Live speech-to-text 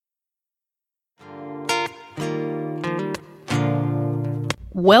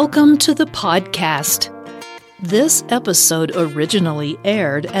Welcome to the podcast. This episode originally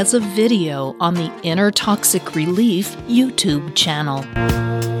aired as a video on the Inner Toxic Relief YouTube channel.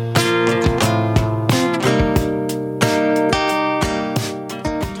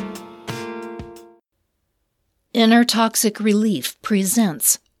 Inner Toxic Relief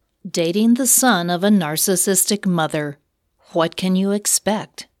presents Dating the Son of a Narcissistic Mother. What can you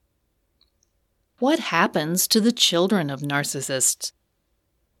expect? What happens to the children of narcissists?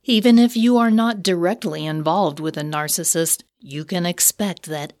 Even if you are not directly involved with a narcissist, you can expect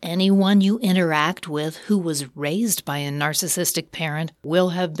that anyone you interact with who was raised by a narcissistic parent will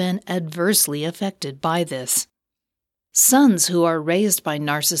have been adversely affected by this. Sons who are raised by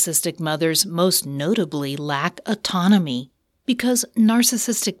narcissistic mothers most notably lack autonomy because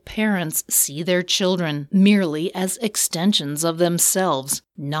narcissistic parents see their children merely as extensions of themselves,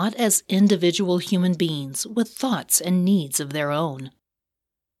 not as individual human beings with thoughts and needs of their own.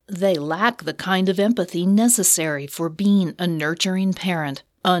 They lack the kind of empathy necessary for being a nurturing parent,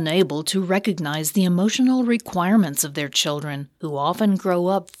 unable to recognize the emotional requirements of their children, who often grow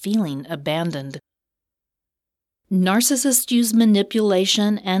up feeling abandoned. Narcissists use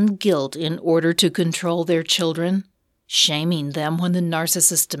manipulation and guilt in order to control their children, shaming them when the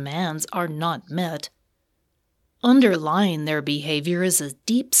narcissist's demands are not met. Underlying their behavior is a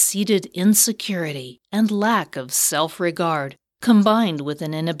deep-seated insecurity and lack of self-regard, combined with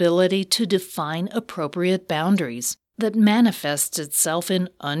an inability to define appropriate boundaries that manifests itself in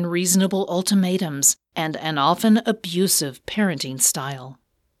unreasonable ultimatums and an often abusive parenting style.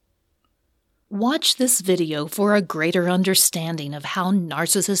 Watch this video for a greater understanding of how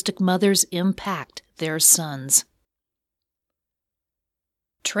narcissistic mothers impact their sons.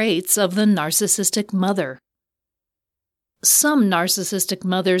 Traits of the narcissistic mother. Some narcissistic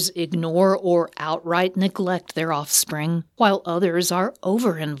mothers ignore or outright neglect their offspring, while others are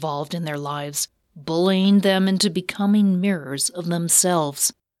over-involved in their lives, bullying them into becoming mirrors of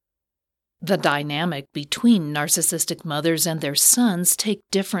themselves. The dynamic between narcissistic mothers and their sons take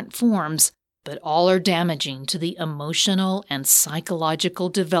different forms, but all are damaging to the emotional and psychological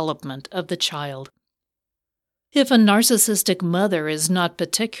development of the child. If a narcissistic mother is not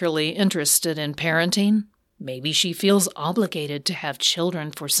particularly interested in parenting, maybe she feels obligated to have children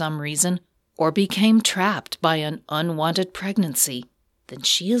for some reason, or became trapped by an unwanted pregnancy, then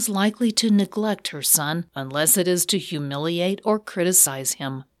she is likely to neglect her son unless it is to humiliate or criticize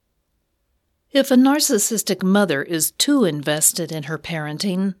him. If a narcissistic mother is too invested in her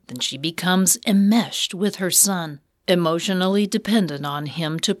parenting, then she becomes enmeshed with her son, emotionally dependent on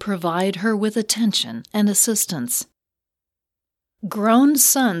him to provide her with attention and assistance. Grown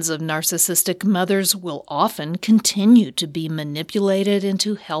sons of narcissistic mothers will often continue to be manipulated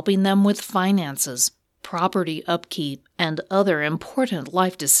into helping them with finances, property upkeep, and other important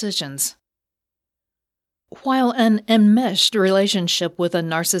life decisions. While an enmeshed relationship with a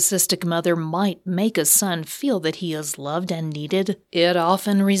narcissistic mother might make a son feel that he is loved and needed, it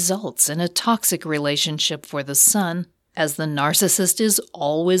often results in a toxic relationship for the son, as the narcissist is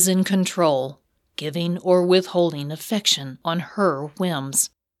always in control, giving or withholding affection on her whims.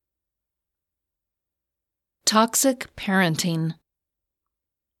 Toxic parenting.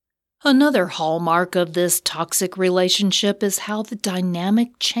 Another hallmark of this toxic relationship is how the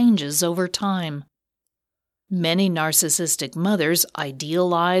dynamic changes over time. Many narcissistic mothers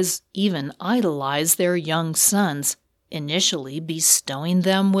idealize, even idolize their young sons, initially bestowing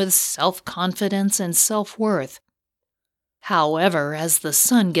them with self-confidence and self-worth. However, as the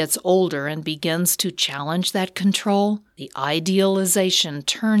son gets older and begins to challenge that control, the idealization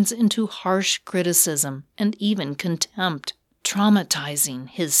turns into harsh criticism and even contempt, traumatizing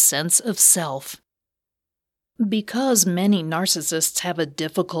his sense of self. Because many narcissists have a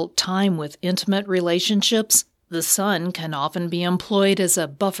difficult time with intimate relationships, the son can often be employed as a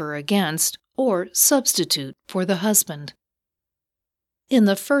buffer against or substitute for the husband. In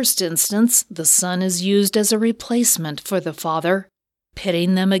the first instance, the son is used as a replacement for the father,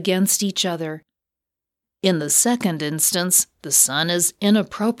 pitting them against each other. In the second instance, the son is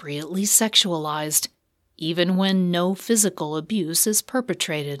inappropriately sexualized, even when no physical abuse is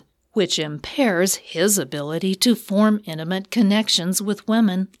perpetrated, which impairs his ability to form intimate connections with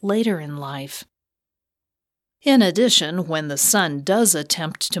women later in life. In addition, when the son does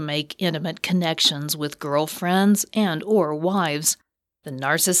attempt to make intimate connections with girlfriends and/or wives, the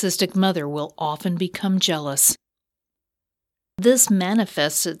narcissistic mother will often become jealous. This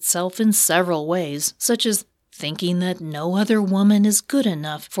manifests itself in several ways, such as thinking that no other woman is good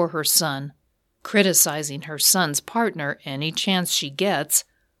enough for her son, criticizing her son's partner any chance she gets,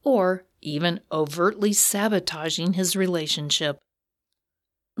 or even overtly sabotaging his relationship.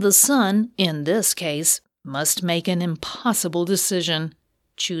 The son, in this case, must make an impossible decision: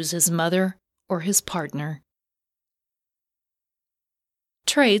 choose his mother or his partner.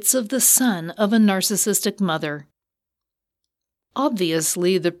 Traits of the son of a narcissistic mother.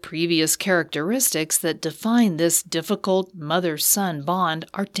 Obviously, the previous characteristics that define this difficult mother-son bond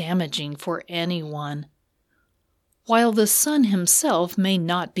are damaging for anyone. While the son himself may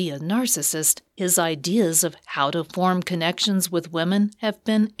not be a narcissist, his ideas of how to form connections with women have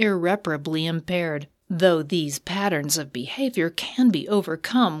been irreparably impaired, though these patterns of behavior can be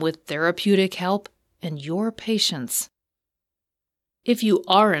overcome with therapeutic help and your patience. If you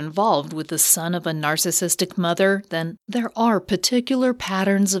are involved with the son of a narcissistic mother, then there are particular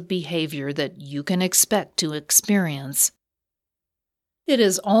patterns of behavior that you can expect to experience. It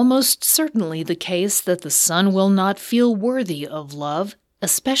is almost certainly the case that the son will not feel worthy of love,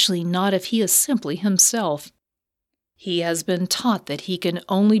 especially not if he is simply himself. He has been taught that he can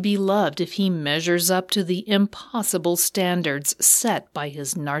only be loved if he measures up to the impossible standards set by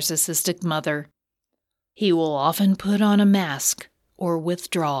his narcissistic mother. He will often put on a mask or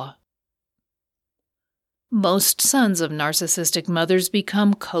withdraw. Most sons of narcissistic mothers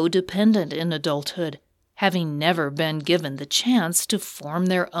become codependent in adulthood, having never been given the chance to form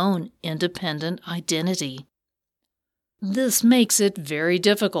their own independent identity. This makes it very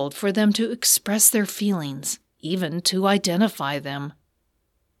difficult for them to express their feelings, even to identify them.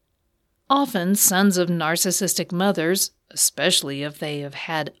 Often, sons of narcissistic mothers, especially if they have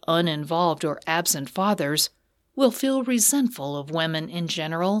had uninvolved or absent fathers, will feel resentful of women in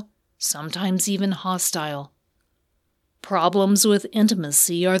general, sometimes even hostile. Problems with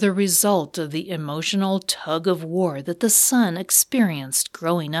intimacy are the result of the emotional tug-of-war that the son experienced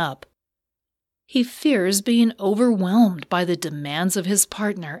growing up. He fears being overwhelmed by the demands of his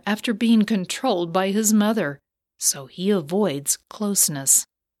partner after being controlled by his mother, so he avoids closeness.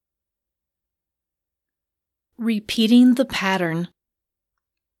 Repeating the pattern.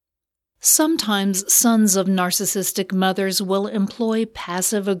 Sometimes sons of narcissistic mothers will employ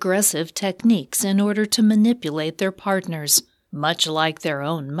passive-aggressive techniques in order to manipulate their partners, much like their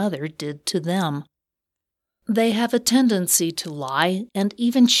own mother did to them. They have a tendency to lie and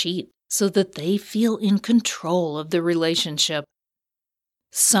even cheat so that they feel in control of the relationship.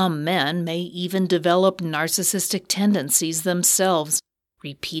 Some men may even develop narcissistic tendencies themselves,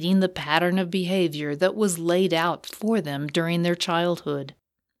 repeating the pattern of behavior that was laid out for them during their childhood.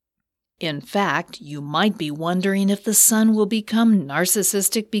 In fact, you might be wondering if the son will become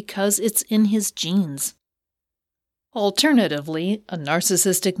narcissistic because it's in his genes. Alternatively, a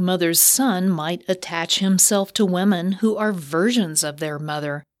narcissistic mother's son might attach himself to women who are versions of their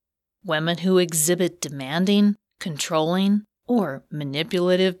mother, women who exhibit demanding, controlling, or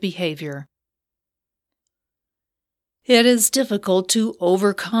manipulative behavior. It is difficult to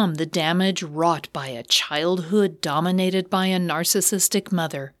overcome the damage wrought by a childhood dominated by a narcissistic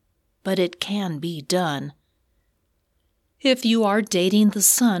mother, but it can be done. If you are dating the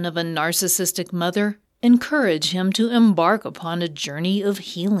son of a narcissistic mother, encourage him to embark upon a journey of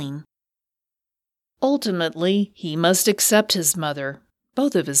healing. Ultimately, he must accept his mother,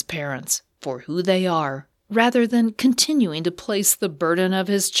 both of his parents, for who they are, rather than continuing to place the burden of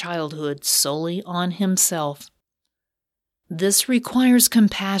his childhood solely on himself. This requires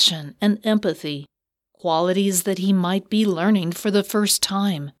compassion and empathy, qualities that he might be learning for the first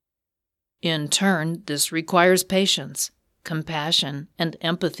time. In turn, this requires patience, compassion, and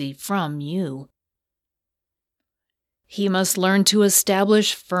empathy from you. He must learn to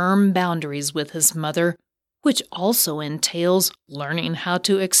establish firm boundaries with his mother, which also entails learning how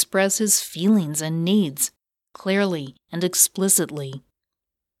to express his feelings and needs clearly and explicitly.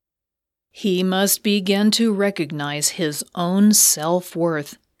 He must begin to recognize his own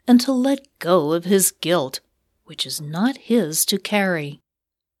self-worth and to let go of his guilt, which is not his to carry.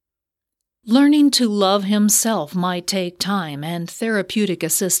 Learning to love himself might take time and therapeutic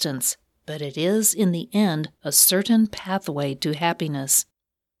assistance, but it is, in the end, a certain pathway to happiness.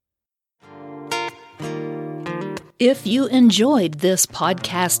 If you enjoyed this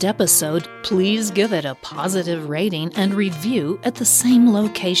podcast episode, please give it a positive rating and review at the same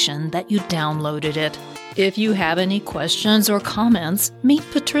location that you downloaded it. If you have any questions or comments, meet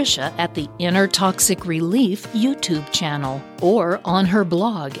Patricia at the Inner Toxic Relief YouTube channel or on her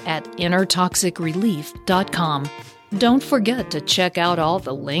blog at innertoxicrelief.com. Don't forget to check out all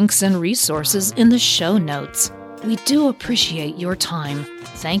the links and resources in the show notes. We do appreciate your time.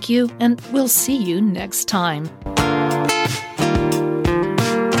 Thank you, and we'll see you next time.